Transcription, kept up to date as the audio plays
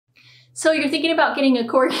So you're thinking about getting a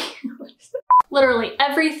corgi? Literally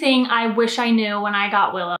everything I wish I knew when I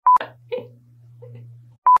got Willow.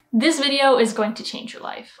 This video is going to change your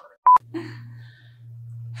life.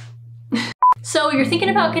 So you're thinking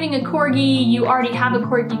about getting a corgi, you already have a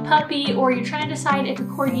corgi puppy, or you're trying to decide if a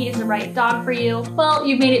corgi is the right dog for you. Well,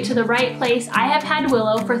 you've made it to the right place. I have had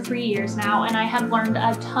Willow for 3 years now, and I have learned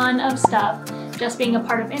a ton of stuff just being a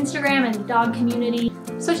part of Instagram and the dog community.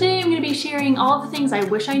 So today I'm going to be sharing all of the things I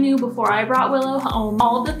wish I knew before I brought Willow home,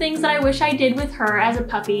 all of the things that I wish I did with her as a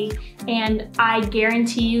puppy, and I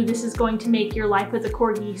guarantee you this is going to make your life with a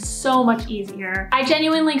corgi so much easier. I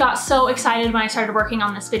genuinely got so excited when I started working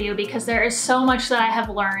on this video because there is so much that I have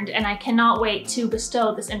learned, and I cannot wait to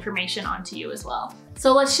bestow this information onto you as well.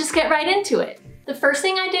 So let's just get right into it. The first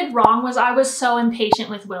thing I did wrong was I was so impatient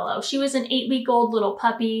with Willow. She was an 8-week-old little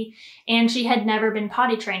puppy and she had never been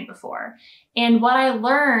potty trained before. And what I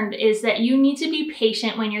learned is that you need to be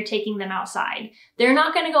patient when you're taking them outside. They're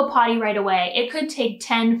not going to go potty right away. It could take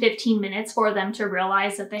 10-15 minutes for them to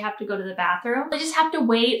realize that they have to go to the bathroom. They just have to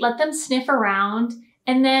wait, let them sniff around,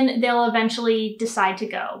 and then they'll eventually decide to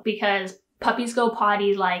go because puppies go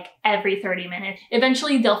potty like every 30 minutes.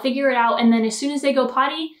 Eventually they'll figure it out, and then as soon as they go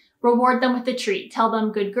potty, reward them with a treat. Tell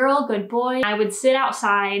them, good girl, good boy. I would sit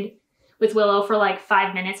outside with Willow for like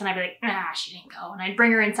 5 minutes and I'd be like, she didn't go. And I'd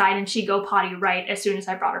bring her inside and she'd go potty right as soon as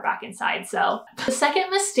I brought her back inside. So the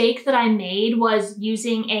second mistake that I made was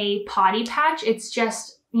using a potty patch. It's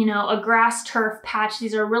just, you know, a grass turf patch.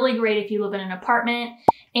 These are really great if you live in an apartment,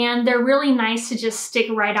 and they're really nice to just stick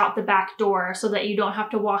right out the back door so that you don't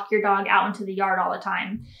have to walk your dog out into the yard all the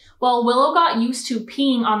time. Well, Willow got used to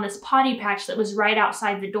peeing on this potty patch that was right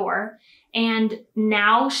outside the door, and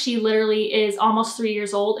now she literally is almost 3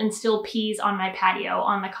 years old and still pees on my patio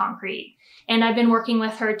on the concrete. And I've been working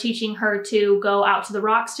with her, teaching her to go out to the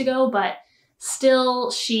rocks to go, but still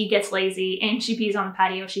she gets lazy and she pees on the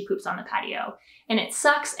patio, she poops on the patio. And it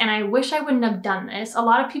sucks, and I wish I wouldn't have done this. A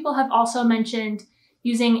lot of people have also mentioned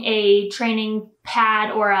using a training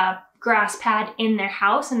pad or a grass pad in their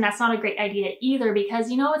house, and that's not a great idea either because,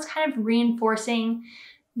 you know, it's kind of reinforcing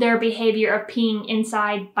their behavior of peeing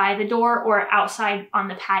inside by the door or outside on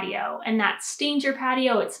the patio, and that stains your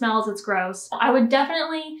patio, it smells, it's gross. I would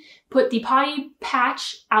definitely put the potty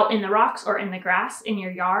patch out in the rocks or in the grass in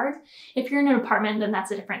your yard. If you're in an apartment, then that's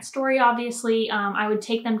a different story, obviously. I would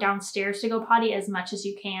take them downstairs to go potty as much as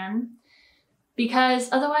you can, because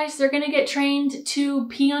otherwise they're gonna get trained to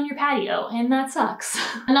pee on your patio, and that sucks.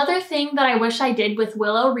 Another thing that I wish I did with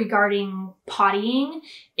Willow regarding pottying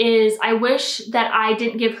is I wish that I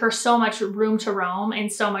didn't give her so much room to roam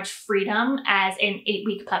and so much freedom as an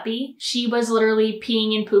 8-week puppy. She was literally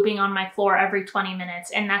peeing and pooping on my floor every 20 minutes,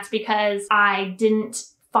 and that's because I didn't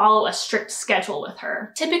follow a strict schedule with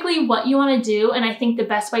her. Typically what you want to do, and I think the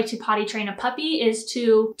best way to potty train a puppy, is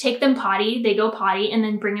to take them potty, they go potty, and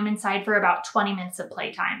then bring them inside for about 20 minutes of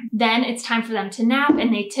playtime. Then it's time for them to nap,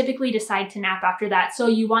 and they typically decide to nap after that. So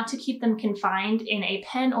you want to keep them confined in a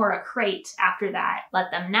pen or a crate after that. Let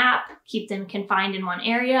them nap, keep them confined in one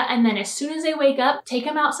area, and then as soon as they wake up, take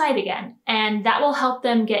them outside again. And that will help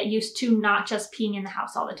them get used to not just peeing in the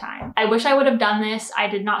house all the time. I wish I would have done this. I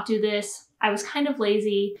did not do this. I was kind of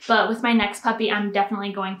lazy, but with my next puppy, I'm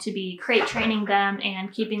definitely going to be crate training them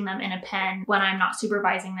and keeping them in a pen when I'm not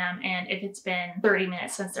supervising them and if it's been 30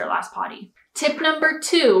 minutes since their last potty. Tip number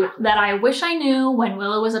 2 that I wish I knew when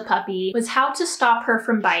Willow was a puppy was how to stop her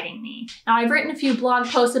from biting me. Now, I've written a few blog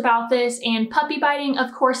posts about this, and puppy biting,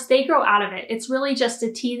 of course, they grow out of it. It's really just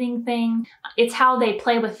a teething thing. It's how they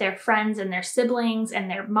play with their friends and their siblings and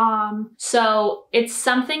their mom. So it's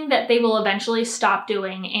something that they will eventually stop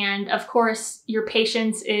doing. And of course, your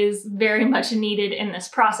patience is very much needed in this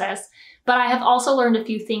process. But I have also learned a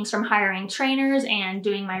few things from hiring trainers and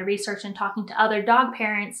doing my research and talking to other dog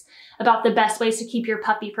parents about the best ways to keep your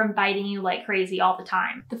puppy from biting you like crazy all the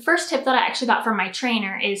time. The first tip that I actually got from my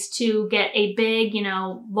trainer is to get a big, you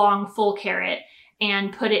know, long full carrot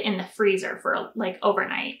and put it in the freezer for like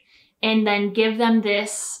overnight. And then give them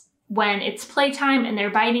this when it's playtime and they're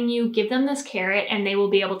biting you, give them this carrot and they will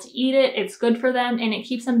be able to eat it. It's good for them and it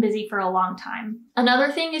keeps them busy for a long time. Another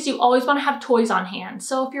thing is you always want to have toys on hand.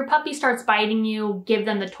 So if your puppy starts biting you, give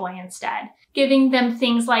them the toy instead. Giving them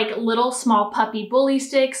things like little small puppy bully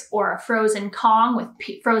sticks or a frozen Kong with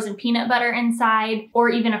frozen peanut butter inside, or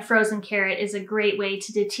even a frozen carrot is a great way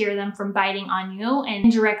to deter them from biting on you and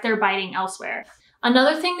direct their biting elsewhere.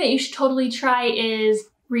 Another thing that you should totally try is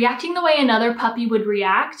reacting the way another puppy would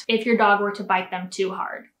react if your dog were to bite them too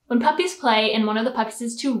hard. When puppies play and one of the puppies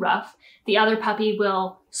is too rough, the other puppy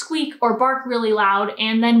will squeak or bark really loud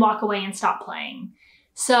and then walk away and stop playing.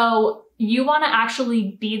 So You want to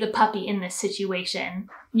actually be the puppy in this situation.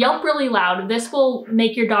 Yelp really loud. This will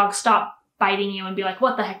make your dog stop biting you and be like,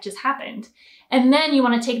 what the heck just happened? And then you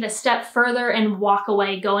want to take it a step further and walk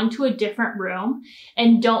away, go into a different room,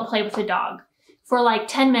 and don't play with the dog. For like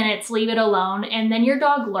 10 minutes, leave it alone, and then your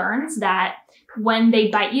dog learns that when they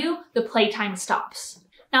bite you, the playtime stops.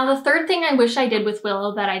 Now, the third thing I wish I did with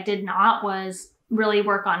Willow that I did not was really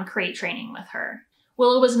work on crate training with her.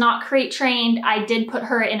 Willow was not crate trained. I did put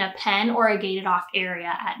her in a pen or a gated off area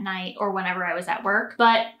at night or whenever I was at work,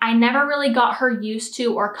 but I never really got her used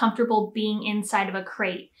to or comfortable being inside of a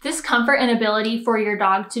crate. This comfort and ability for your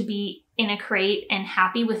dog to be in a crate and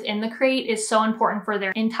happy within the crate is so important for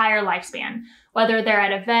their entire lifespan. Whether they're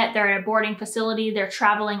at a vet, they're at a boarding facility, they're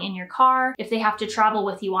traveling in your car, if they have to travel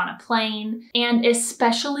with you on a plane, and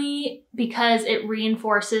especially because it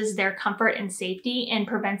reinforces their comfort and safety and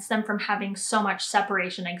prevents them from having so much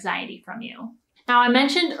separation anxiety from you. Now, I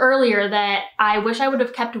mentioned earlier that I wish I would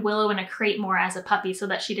have kept Willow in a crate more as a puppy so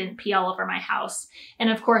that she didn't pee all over my house. And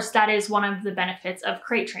of course, that is one of the benefits of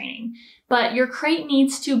crate training. But your crate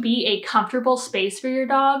needs to be a comfortable space for your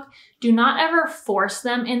dog. Do not ever force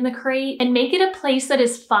them in the crate, and make it a place that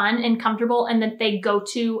is fun and comfortable and that they go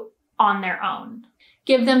to on their own.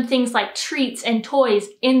 Give them things like treats and toys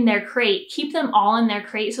in their crate. Keep them all in their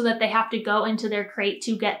crate so that they have to go into their crate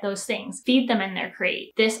to get those things. Feed them in their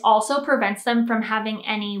crate. This also prevents them from having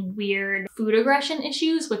any weird food aggression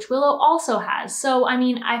issues, which Willow also has. So, I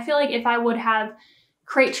mean, I feel like if I would have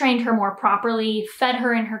crate trained her more properly, fed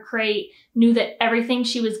her in her crate, knew that everything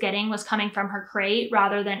she was getting was coming from her crate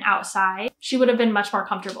rather than outside, she would have been much more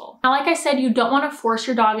comfortable. Now, like I said, you don't want to force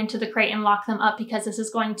your dog into the crate and lock them up because this is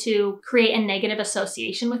going to create a negative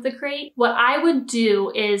association with the crate. What I would do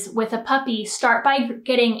is, with a puppy, start by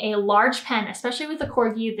getting a large pen, especially with a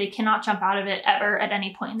Corgi. They cannot jump out of it ever at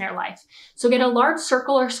any point in their life. So get a large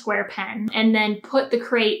circle or square pen and then put the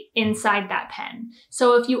crate inside that pen.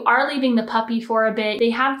 So if you are leaving the puppy for a bit,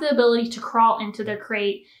 they have the ability to crawl into their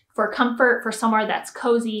crate for comfort, for somewhere that's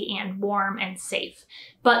cozy and warm and safe.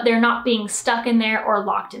 But they're not being stuck in there or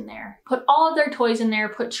locked in there. Put all of their toys in there,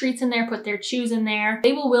 put treats in there, put their chews in there.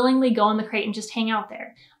 They will willingly go in the crate and just hang out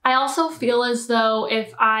there. I also feel as though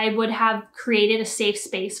if I would have created a safe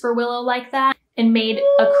space for Willow like that and made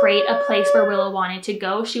a crate a place where Willow wanted to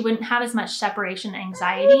go, she wouldn't have as much separation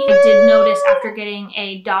anxiety. I did notice after getting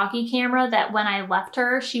a doggy camera that when I left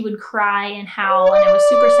her, she would cry and howl, and it was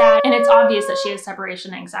super sad. And it's obvious that she has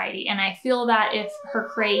separation anxiety. And I feel that if her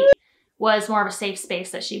crate was more of a safe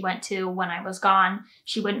space that she went to when I was gone,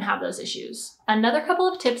 she wouldn't have those issues. Another couple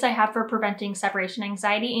of tips I have for preventing separation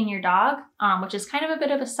anxiety in your dog, which is kind of a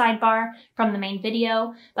bit of a sidebar from the main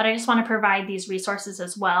video, but I just want to provide these resources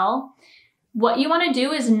as well. What you want to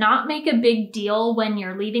do is not make a big deal when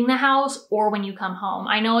you're leaving the house or when you come home.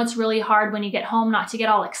 I know it's really hard when you get home not to get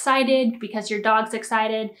all excited because your dog's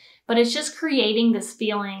excited, but it's just creating this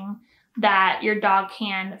feeling that your dog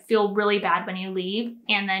can feel really bad when you leave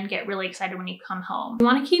and then get really excited when you come home. You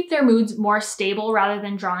want to keep their moods more stable rather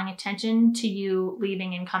than drawing attention to you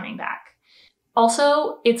leaving and coming back.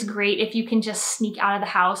 Also, it's great if you can just sneak out of the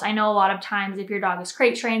house. I know a lot of times if your dog is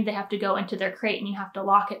crate trained, they have to go into their crate and you have to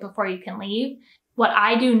lock it before you can leave. What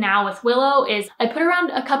I do now with Willow is I put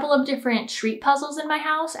around a couple of different treat puzzles in my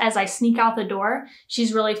house as I sneak out the door.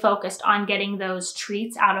 She's really focused on getting those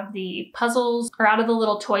treats out of the puzzles or out of the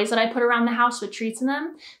little toys that I put around the house with treats in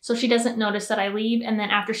them. So she doesn't notice that I leave. And then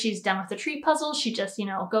after she's done with the treat puzzle, she just,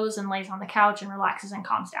 goes and lays on the couch and relaxes and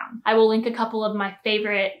calms down. I will link a couple of my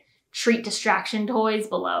favorite treat distraction toys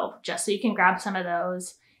below just so you can grab some of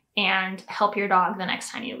those and help your dog the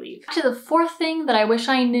next time you leave. To the fourth thing that I wish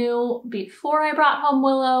I knew before I brought home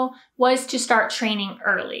Willow was to start training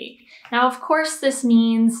early. Now, of course, this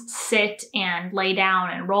means sit and lay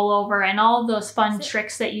down and roll over and all of those fun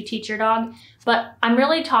tricks that you teach your dog, but I'm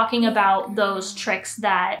really talking about those tricks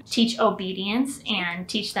that teach obedience and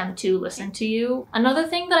teach them to listen to you. Another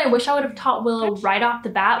thing that I wish I would have taught Willow right off the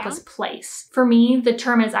bat was place. For me, the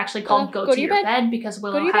term is actually called go to your bed because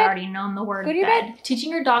Willow had already known the word bed.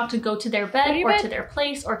 Teaching your dog to go to their bed or to their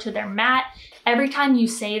place or to their mat, every time you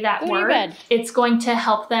say that word, it's going to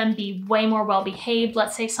help them be way more well-behaved.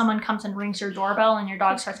 Let's say someone comes and rings your doorbell and your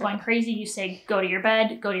dog starts going crazy. You say, go to your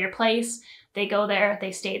bed, go to your place. They go there,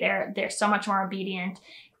 they stay there. They're so much more obedient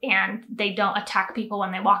and they don't attack people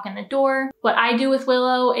when they walk in the door. What I do with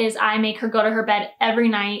Willow is I make her go to her bed every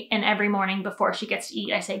night and every morning before she gets to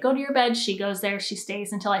eat. I say, go to your bed. She goes there, she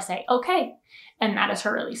stays until I say, okay. and that is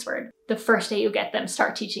her release word. The first day you get them,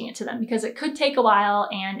 start teaching it to them because it could take a while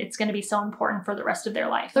and it's gonna be so important for the rest of their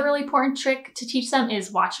life. The really important trick to teach them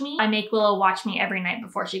is watch me. I make Willow watch me every night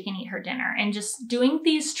before she can eat her dinner, and just doing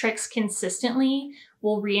these tricks consistently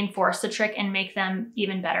will reinforce the trick and make them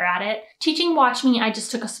even better at it. Teaching watch me, I just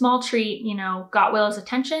took a small treat, you know, got Willow's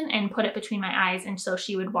attention and put it between my eyes, and so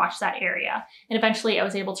she would watch that area. And eventually I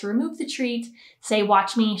was able to remove the treat, say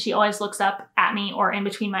watch me, she always looks up at me or in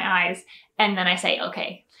between my eyes, and then I say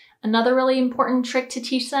okay. Another really important trick to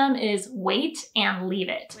teach them is wait and leave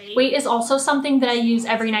it. Wait is also something that I use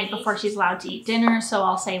every night before she's allowed to eat dinner, so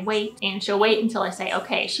I'll say wait, and she'll wait until I say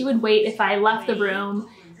okay. She would wait if I left the room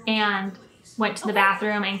and went to the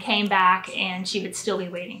bathroom and came back, and she would still be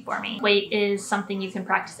waiting for me. Wait is something you can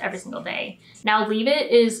practice every single day. Now leave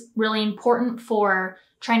it is really important for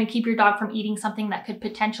trying to keep your dog from eating something that could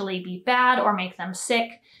potentially be bad or make them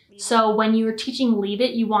sick. So when you're teaching leave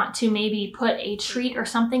it, you want to maybe put a treat or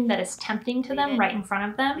something that is tempting to them right in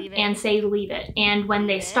front of them and say leave it. And when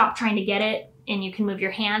they stop trying to get it and you can move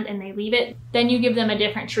your hand and they leave it, then you give them a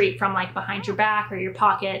different treat from like behind your back or your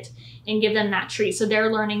pocket and give them that treat. So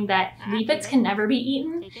they're learning that leave-its can never be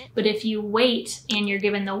eaten, but if you wait and you're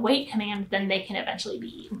given the wait command, then they can eventually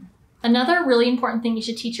be eaten. Another really important thing you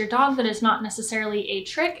should teach your dog that is not necessarily a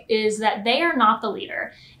trick is that they are not the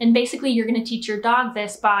leader. And basically you're going to teach your dog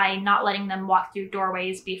this by not letting them walk through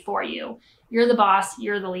doorways before you. You're the boss,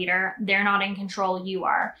 you're the leader, they're not in control, you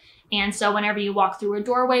are. And so whenever you walk through a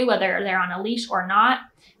doorway, whether they're on a leash or not,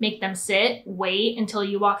 make them sit, wait until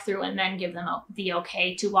you walk through, and then give them the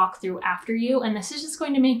okay to walk through after you. And this is just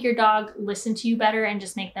going to make your dog listen to you better and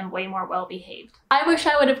just make them way more well-behaved. I wish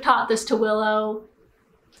I would have taught this to Willow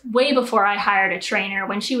way before I hired a trainer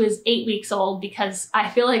when she was 8 weeks old, because I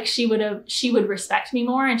feel like she would respect me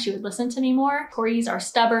more and she would listen to me more. Corgis are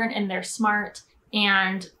stubborn and they're smart,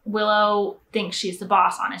 and Willow thinks she's the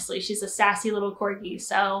boss, honestly. She's a sassy little corgi.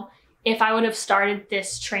 So if I would have started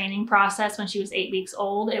this training process when she was 8 weeks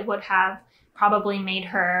old, it would have probably made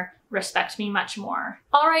her respect me much more.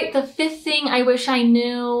 All right, the fifth thing I wish I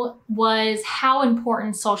knew was how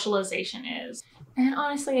important socialization is. And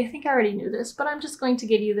honestly, I think I already knew this, but I'm just going to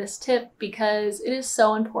give you this tip because it is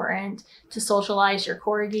so important to socialize your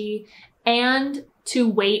corgi and to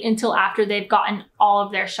wait until after they've gotten all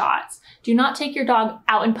of their shots. Do not take your dog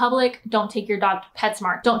out in public. Don't take your dog to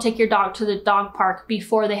PetSmart. Don't take your dog to the dog park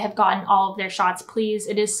before they have gotten all of their shots, please.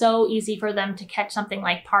 It is so easy for them to catch something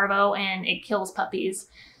like parvo and it kills puppies.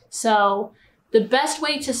 So the best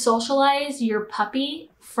way to socialize your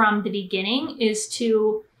puppy from the beginning is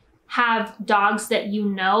to have dogs that you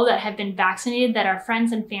know that have been vaccinated, that are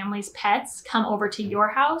friends and family's pets, come over to your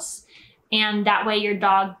house. And that way your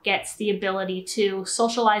dog gets the ability to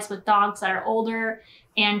socialize with dogs that are older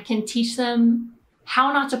and can teach them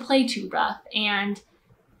how not to play too rough, and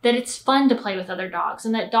that it's fun to play with other dogs,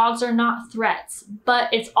 and that dogs are not threats, but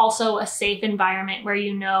it's also a safe environment where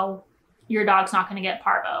you know your dog's not going to get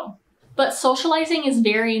parvo. But socializing is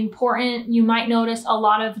very important. You might notice a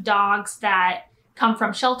lot of dogs that come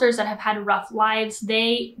from shelters that have had rough lives,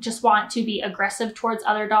 they just want to be aggressive towards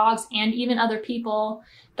other dogs and even other people.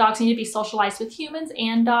 Dogs need to be socialized with humans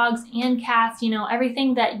and dogs and cats, you know,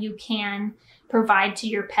 everything that you can provide to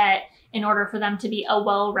your pet in order for them to be a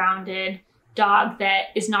well-rounded dog that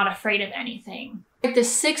is not afraid of anything. The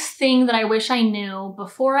sixth thing that I wish I knew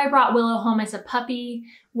before I brought Willow home as a puppy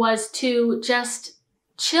was to just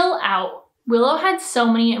chill out. Willow had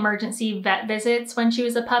so many emergency vet visits when she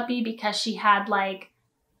was a puppy because she had like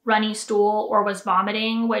runny stool or was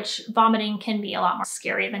vomiting, which vomiting can be a lot more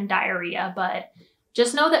scary than diarrhea, but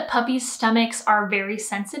just know that puppies' stomachs are very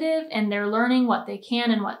sensitive and they're learning what they can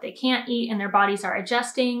and what they can't eat, and their bodies are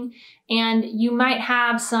adjusting. And you might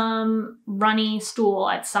have some runny stool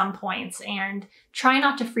at some points, and try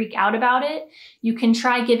not to freak out about it. You can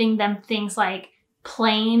try giving them things like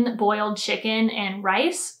plain boiled chicken and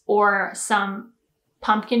rice, or some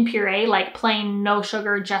pumpkin puree, like plain no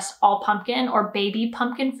sugar, just all pumpkin, or baby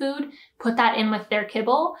pumpkin food. Put that in with their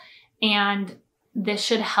kibble, and this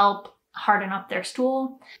should help harden up their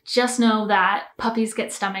stool. Just know that puppies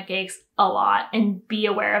get stomach aches a lot, and be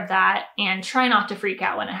aware of that, and try not to freak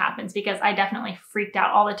out when it happens, because I definitely freaked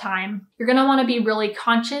out all the time. You're gonna wanna be really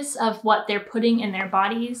conscious of what they're putting in their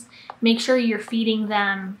bodies. Make sure you're feeding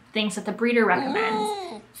them things that the breeder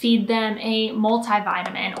recommends. Feed them a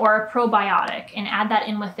multivitamin or a probiotic and add that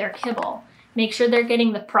in with their kibble. Make sure they're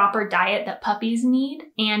getting the proper diet that puppies need,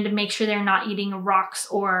 and make sure they're not eating rocks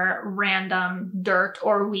or random dirt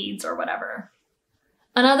or weeds or whatever.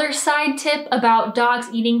 Another side tip about dogs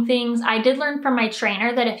eating things, I did learn from my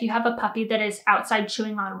trainer that if you have a puppy that is outside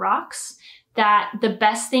chewing on rocks, that the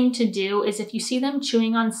best thing to do is if you see them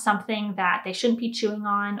chewing on something that they shouldn't be chewing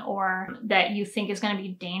on or that you think is going to be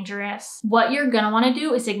dangerous, what you're going to want to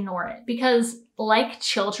do is ignore it, because like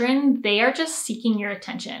children, they are just seeking your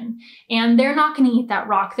attention and they're not going to eat that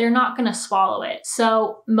rock. They're not going to swallow it.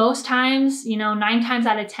 So most times, 9 times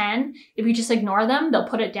out of 10, if you just ignore them, they'll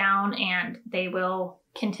put it down and they will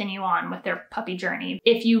continue on with their puppy journey.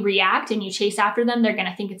 If you react and you chase after them, they're going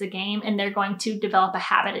to think it's a game and they're going to develop a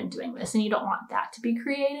habit in doing this, and you don't want that to be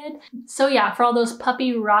created. So yeah, for all those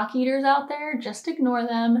puppy rock eaters out there, just ignore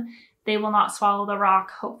them. They will not swallow the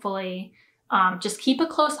rock, hopefully. Just keep a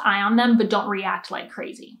close eye on them, but don't react like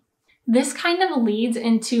crazy. This kind of leads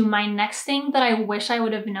into my next thing that I wish I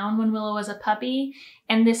would have known when Willow was a puppy,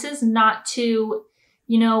 and this is not to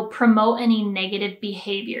promote any negative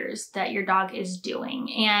behaviors that your dog is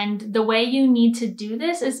doing. And the way you need to do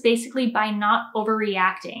this is basically by not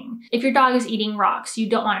overreacting. If your dog is eating rocks, you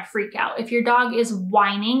don't want to freak out. If your dog is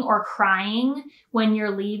whining or crying when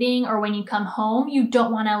you're leaving or when you come home, you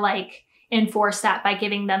don't want to enforce that by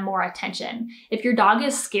giving them more attention. If your dog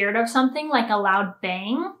is scared of something like a loud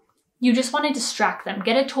bang, you just want to distract them.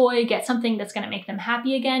 Get a toy, get something that's going to make them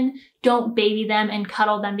happy again. Don't baby them and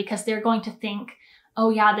cuddle them, because they're going to think, oh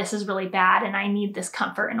yeah, this is really bad and I need this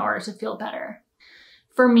comfort in order to feel better.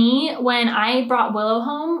 For me, when I brought Willow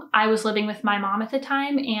home, I was living with my mom at the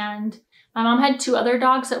time, and my mom had 2 other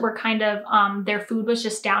dogs that were kind of, their food was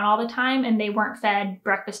just down all the time and they weren't fed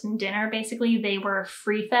breakfast and dinner. Basically, they were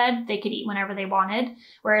free fed. They could eat whenever they wanted.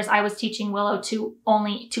 Whereas I was teaching Willow to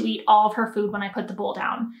eat all of her food when I put the bowl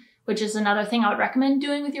down, which is another thing I would recommend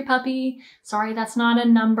doing with your puppy. Sorry, that's not a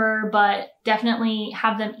number, but definitely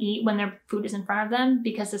have them eat when their food is in front of them,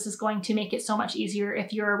 because this is going to make it so much easier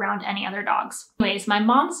if you're around any other dogs. Anyways, my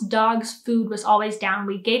mom's dog's food was always down.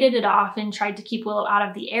 We gated it off and tried to keep Willow out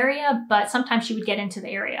of the area, but sometimes she would get into the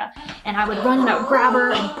area and I would run and I would grab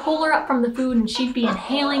her and pull her up from the food, and she'd be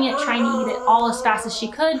inhaling it, trying to eat it all as fast as she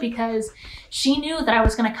could, because she knew that I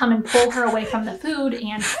was going to come and pull her away from the food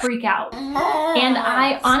and freak out. And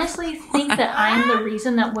I honestly think that I'm the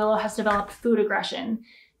reason that Willow has developed food aggression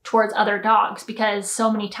towards other dogs, because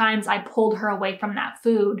so many times I pulled her away from that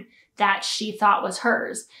food that she thought was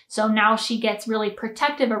hers. So now she gets really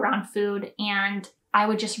protective around food, and I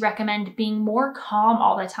would just recommend being more calm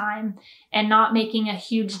all the time and not making a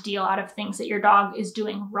huge deal out of things that your dog is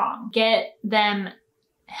doing wrong. Get them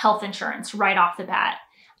health insurance right off the bat.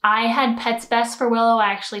 I had Pets Best for Willow.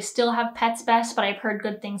 I actually still have Pets Best, but I've heard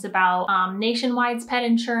good things about Nationwide's pet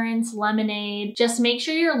insurance, Lemonade. Just make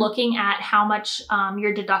sure you're looking at how much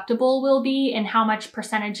your deductible will be and how much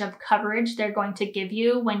percentage of coverage they're going to give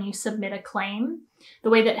you when you submit a claim. The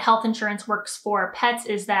way that health insurance works for pets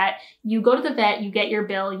is that you go to the vet, you get your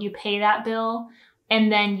bill, you pay that bill, and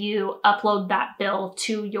then you upload that bill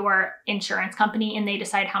to your insurance company and they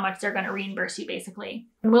decide how much they're going to reimburse you, basically.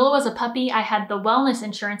 When Willow was a puppy, I had the wellness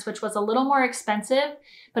insurance, which was a little more expensive,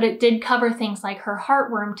 but it did cover things like her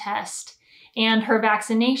heartworm test and her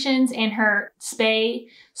vaccinations and her spay.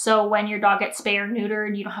 So when your dog gets spayed or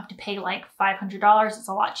neutered, you don't have to pay like $500. It's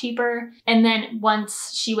a lot cheaper. And then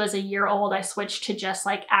once she was a year old, I switched to just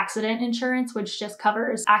like accident insurance, which just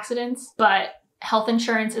covers accidents. But health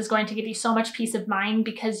insurance is going to give you so much peace of mind,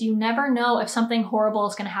 because you never know if something horrible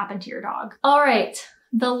is going to happen to your dog. All right,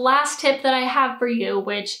 the last tip that I have for you,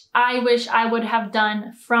 which I wish I would have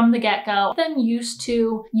done from the get-go, get them used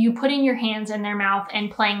to you putting your hands in their mouth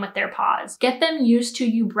and playing with their paws. Get them used to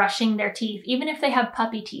you brushing their teeth, even if they have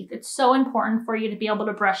puppy teeth. It's so important for you to be able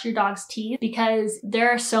to brush your dog's teeth, because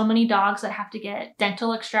there are so many dogs that have to get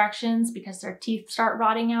dental extractions because their teeth start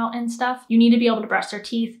rotting out and stuff. You need to be able to brush their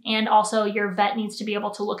teeth, and also your vet needs to be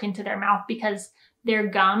able to look into their mouth, because their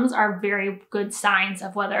gums are very good signs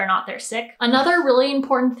of whether or not they're sick. Another really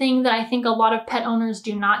important thing that I think a lot of pet owners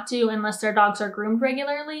do not do unless their dogs are groomed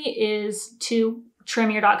regularly is to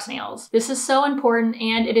trim your dog's nails. This is so important,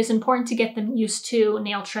 and it is important to get them used to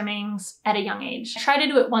nail trimmings at a young age. Try to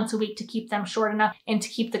do it once a week to keep them short enough and to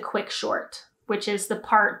keep the quick short, which is the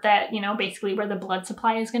part that, basically where the blood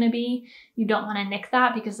supply is going to be. You don't want to nick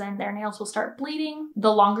that, because then their nails will start bleeding.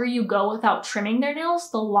 The longer you go without trimming their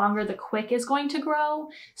nails, the longer the quick is going to grow.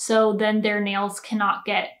 So then their nails cannot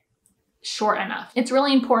get short enough. It's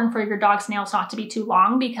really important for your dog's nails not to be too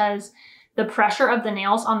long, because the pressure of the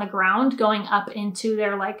nails on the ground going up into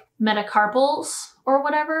their like metacarpals, or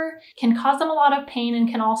whatever can cause them a lot of pain and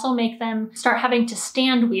can also make them start having to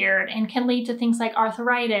stand weird and can lead to things like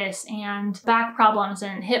arthritis and back problems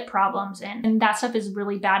and hip problems. And that stuff is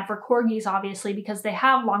really bad for corgis, obviously, because they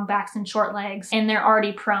have long backs and short legs and they're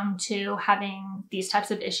already prone to having these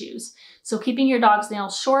types of issues. So keeping your dog's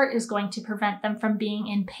nails short is going to prevent them from being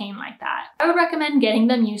in pain like that. I would recommend getting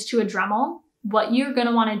them used to a Dremel. What you're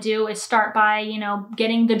gonna wanna do is start by,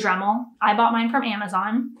 getting the Dremel. I bought mine from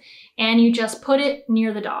Amazon, and you just put it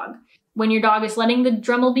near the dog. When your dog is letting the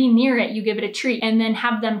Dremel be near it, you give it a treat and then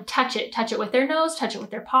have them touch it. Touch it with their nose, touch it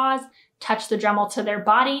with their paws, touch the Dremel to their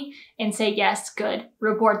body and say, yes, good,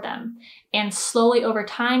 reward them. And slowly over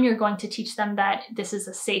time, you're going to teach them that this is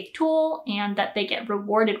a safe tool and that they get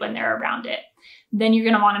rewarded when they're around it. Then you're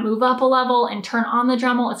gonna wanna move up a level and turn on the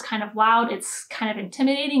Dremel. It's kind of loud, it's kind of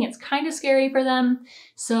intimidating, it's kind of scary for them.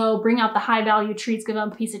 So bring out the high value treats, give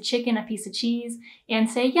them a piece of chicken, a piece of cheese, and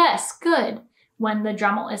say, yes, good, when the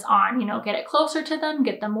Dremel is on. Get it closer to them,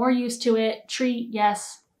 get them more used to it, treat,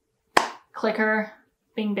 yes, clicker,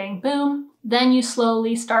 bing, bang, boom. Then you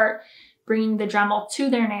slowly start bringing the Dremel to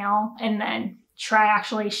their nail and then try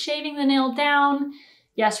actually shaving the nail down.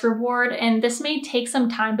 Yes, reward. And this may take some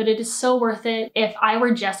time, but it is so worth it. If I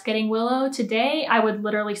were just getting Willow today, I would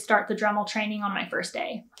literally start the Dremel training on my first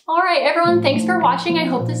day. All right, everyone, thanks for watching. I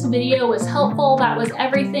hope this video was helpful. That was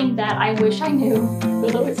everything that I wish I knew.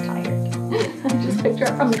 Willow is tired. I just picked her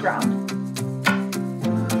up from the ground.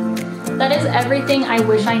 That is everything I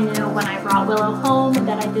wish I knew when I brought Willow home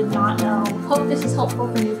that I did not know. Hope this is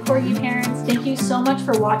helpful for new corgi parents. Thank you so much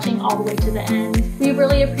for watching all the way to the end. We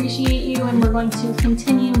really appreciate you, and we're going to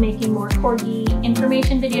continue making more corgi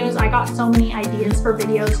information videos. I got so many ideas for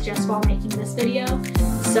videos just while making this video.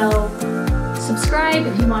 So subscribe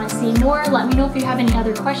if you want to see more. Let me know if you have any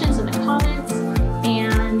other questions in the comments.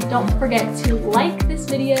 And don't forget to like this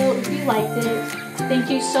video if you liked it.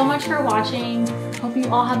 Thank you so much for watching. Hope you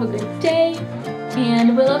all have a good day.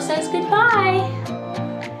 And Willow says goodbye.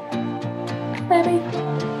 Bye-bye.